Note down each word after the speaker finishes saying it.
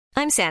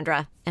I'm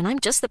Sandra, and I'm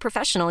just the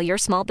professional your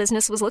small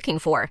business was looking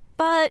for.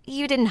 But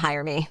you didn't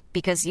hire me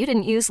because you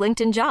didn't use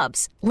LinkedIn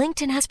Jobs.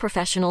 LinkedIn has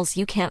professionals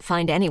you can't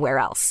find anywhere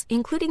else,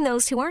 including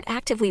those who aren't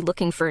actively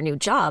looking for a new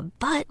job,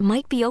 but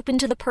might be open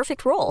to the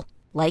perfect role,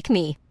 like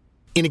me.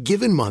 In a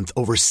given month,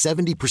 over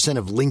 70%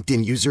 of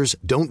LinkedIn users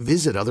don't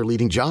visit other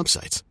leading job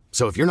sites.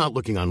 So if you're not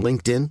looking on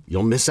LinkedIn,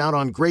 you'll miss out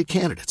on great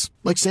candidates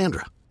like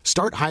Sandra.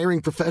 Start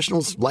hiring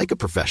professionals like a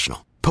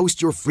professional.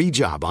 Post your free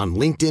job on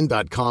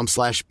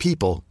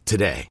linkedin.com/people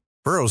today.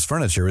 Burrow's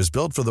furniture is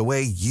built for the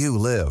way you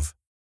live.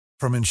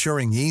 From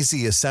ensuring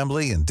easy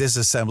assembly and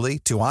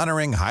disassembly to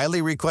honoring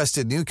highly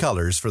requested new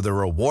colors for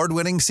their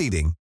award-winning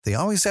seating, they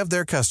always have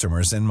their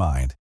customers in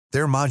mind.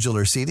 Their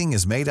modular seating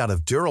is made out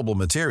of durable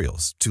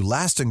materials to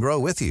last and grow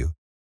with you.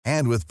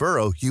 And with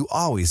Burrow, you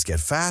always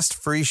get fast,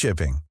 free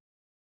shipping.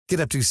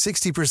 Get up to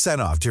 60%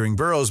 off during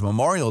Burrow's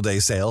Memorial Day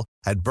sale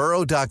at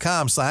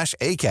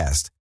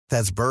burrow.com/ACAST.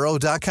 That's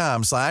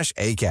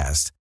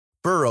burrow.com/ACAST.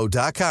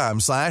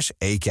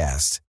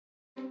 burrow.com/ACAST.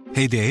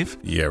 Hey, Dave.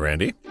 Yeah,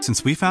 Randy.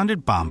 Since we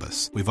founded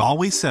Bombas, we've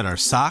always said our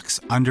socks,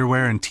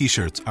 underwear, and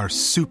T-shirts are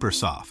super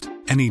soft.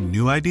 Any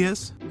new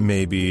ideas?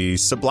 Maybe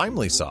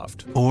sublimely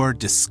soft. Or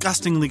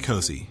disgustingly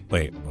cozy.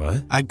 Wait,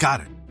 what? I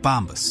got it.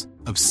 Bombas.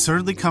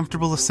 Absurdly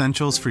comfortable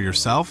essentials for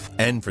yourself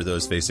and for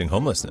those facing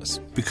homelessness.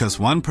 Because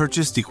one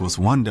purchased equals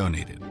one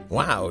donated.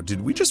 Wow,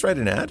 did we just write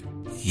an ad?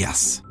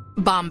 Yes.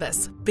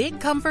 Bombas. Big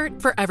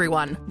comfort for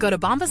everyone. Go to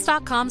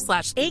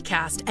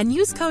bombas.com/ACAST and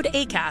use code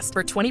ACAST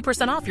for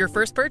 20% off your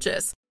first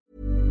purchase.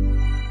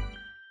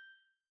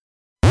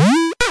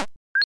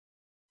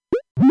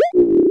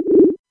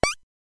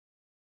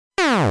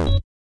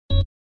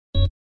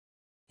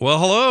 Well,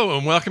 hello,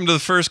 and welcome to the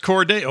first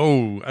core day.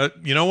 You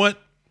know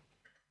what?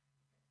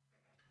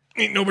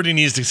 Nobody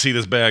needs to see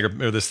this bag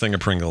or this thing of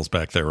Pringles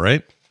back there,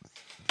 right?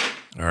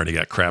 I already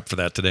got crap for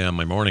that today on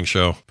my morning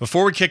show.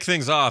 Before we kick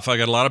things off, I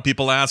got a lot of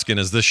people asking,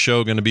 is this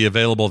show going to be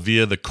available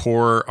via the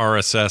Core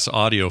RSS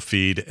audio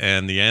feed?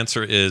 And the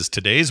answer is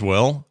today's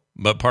will.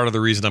 But part of the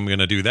reason I'm going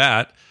to do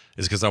that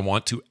is because I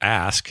want to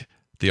ask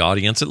the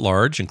audience at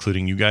large,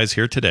 including you guys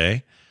here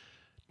today,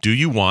 do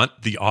you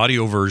want the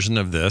audio version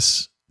of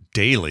this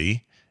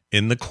daily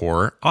in the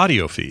Core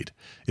audio feed?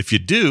 If you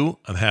do,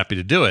 I'm happy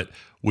to do it.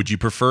 Would you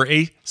prefer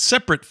a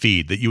separate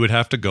feed that you would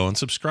have to go and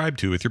subscribe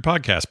to with your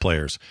podcast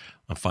players?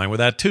 I'm fine with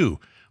that too.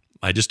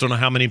 I just don't know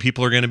how many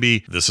people are going to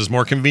be, this is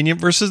more convenient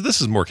versus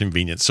this is more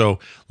convenient. So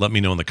let me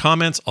know in the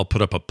comments. I'll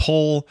put up a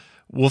poll.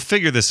 We'll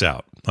figure this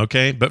out,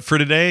 okay? But for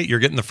today, you're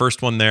getting the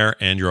first one there,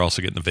 and you're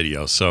also getting the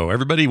video. So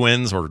everybody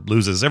wins or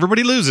loses.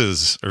 Everybody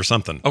loses or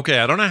something. Okay,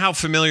 I don't know how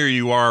familiar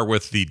you are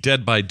with the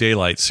Dead by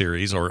Daylight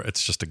series, or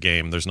it's just a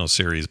game. There's no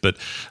series. But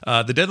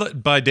the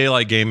Dead by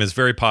Daylight game is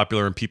very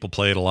popular, and people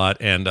play it a lot.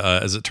 And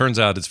as it turns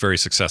out, it's very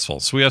successful.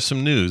 So we have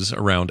some news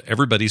around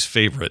everybody's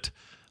favorite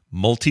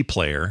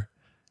multiplayer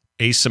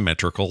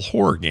asymmetrical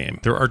horror game.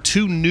 There are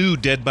 2 new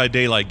Dead by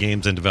Daylight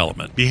games in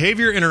development.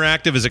 Behavior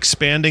Interactive is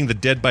expanding the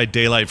Dead by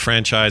Daylight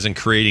franchise and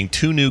creating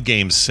 2 new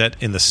games set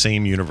in the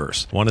same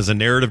universe. One is a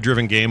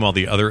narrative-driven game, while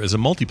the other is a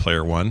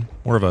multiplayer one,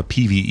 more of a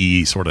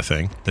PvE sort of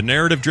thing. The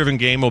narrative-driven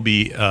game will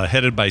be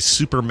headed by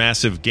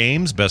Supermassive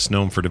Games, best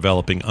known for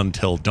developing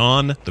Until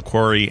Dawn, The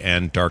Quarry,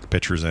 and Dark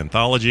Pictures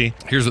Anthology.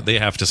 Here's what they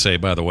have to say,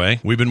 by the way.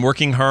 We've been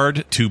working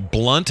hard to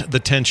blunt the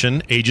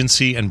tension,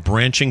 agency, and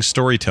branching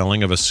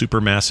storytelling of a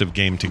supermassive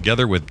game together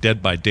with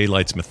Dead by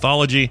Daylight's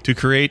mythology to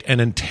create an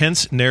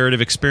intense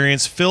narrative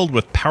experience filled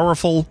with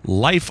powerful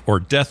life or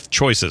death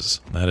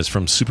choices. That is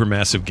from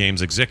Supermassive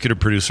Games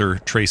executive producer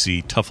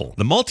Tracy Tuffle.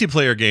 The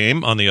multiplayer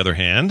game, on the other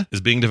hand,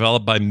 is being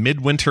developed by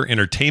Midwinter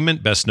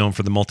Entertainment, best known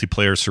for the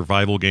multiplayer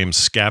survival game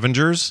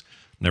Scavengers.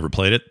 Never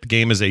played it. The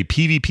game is a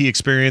PvP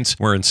experience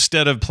where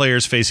instead of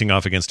players facing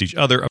off against each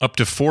other, up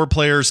to 4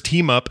 players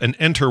team up and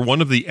enter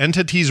one of the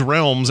entity's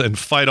realms and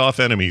fight off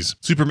enemies.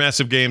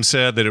 Supermassive Games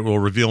said that it will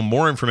reveal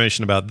more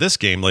information about this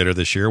game later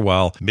this year,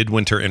 while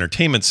Midwinter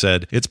Entertainment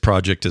said its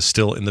project is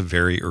still in the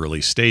very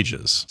early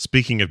stages.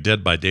 Speaking of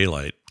Dead by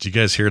Daylight, did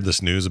you guys hear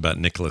this news about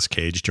Nicolas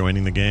Cage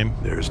joining the game?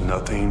 There's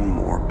nothing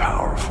more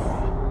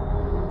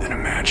powerful than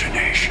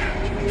imagination.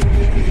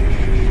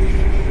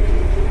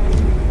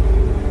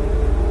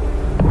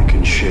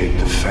 Shape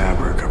the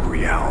fabric of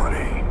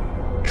reality,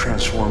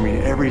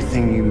 transforming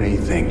everything you may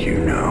think you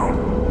know.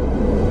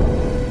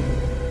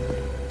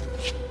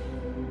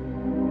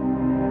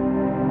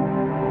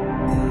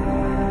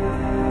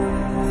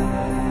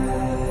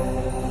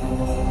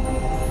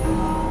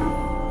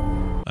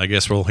 I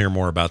guess we'll hear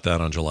more about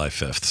that on July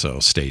 5th, so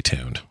stay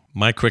tuned.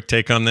 My quick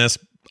take on this,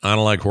 I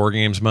don't like horror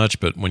games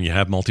much, but when you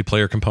have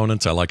multiplayer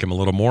components, I like them a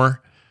little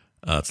more.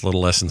 It's a little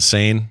less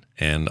insane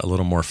and a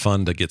little more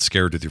fun to get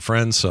scared with your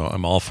friends. So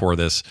I'm all for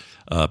this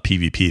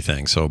PvP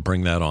thing. So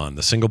bring that on.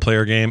 The single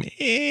player game,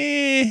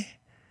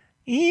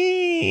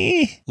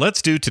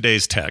 Let's do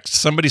today's text.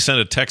 Somebody sent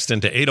a text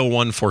into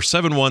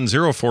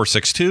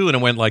 801-471-0462 and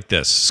it went like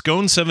this.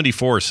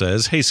 Scone74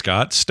 says, "Hey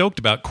Scott, stoked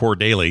about Core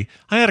Daily.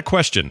 I had a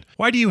question.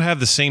 Why do you have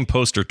the same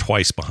poster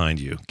twice behind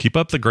you? Keep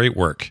up the great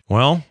work."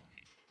 Well,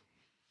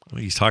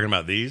 he's talking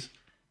about these.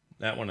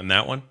 That one and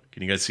that one.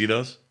 Can you guys see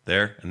those?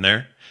 There and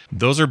there.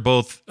 Those are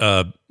both,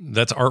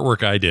 that's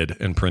artwork I did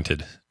and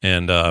printed.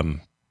 And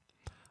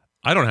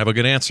I don't have a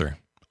good answer.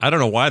 I don't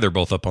know why they're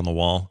both up on the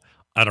wall.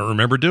 I don't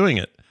remember doing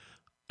it.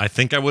 I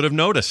think I would have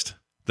noticed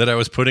that I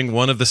was putting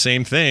one of the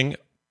same thing,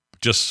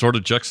 just sort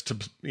of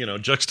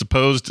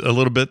juxtaposed a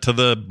little bit to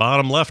the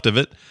bottom left of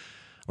it,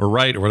 or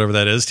right, or whatever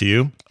that is to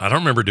you. I don't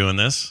remember doing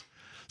this.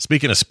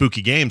 Speaking of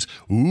spooky games,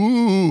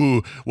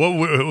 who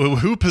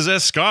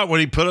possessed Scott when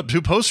he put up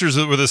two posters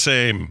that were the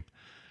same?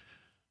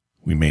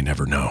 We may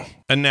never know.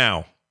 And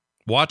now,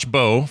 watch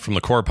Bo from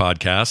the Core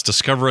Podcast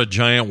discover a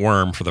giant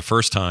worm for the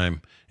first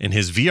time in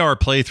his VR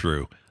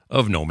playthrough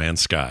of No Man's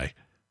Sky.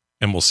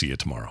 And we'll see you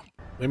tomorrow.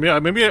 Maybe I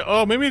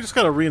just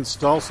gotta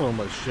reinstall some of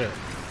my shit.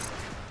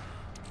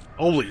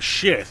 Holy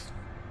shit.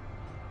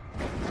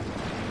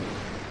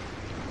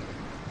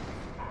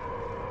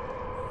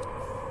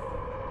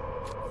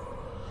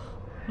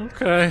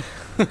 Okay.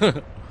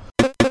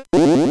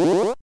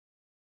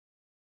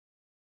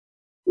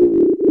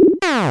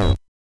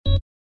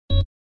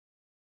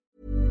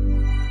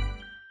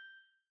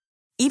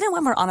 Even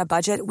when we're on a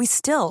budget, we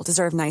still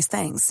deserve nice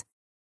things.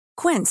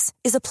 Quince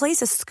is a place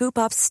to scoop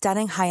up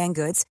stunning high-end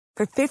goods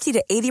for 50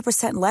 to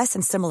 80% less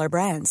than similar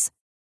brands.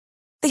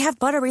 They have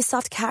buttery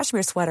soft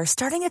cashmere sweaters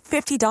starting at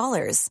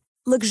 $50,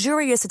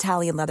 luxurious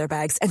Italian leather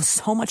bags, and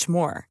so much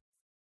more.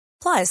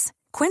 Plus,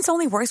 Quince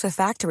only works with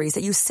factories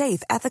that use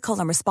safe, ethical,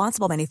 and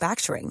responsible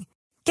manufacturing.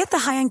 Get the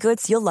high-end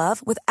goods you'll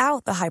love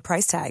without the high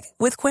price tag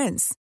with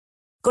Quince.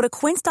 Go to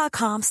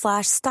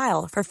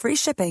quince.com/style for free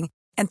shipping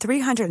and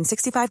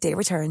 365-day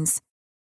returns.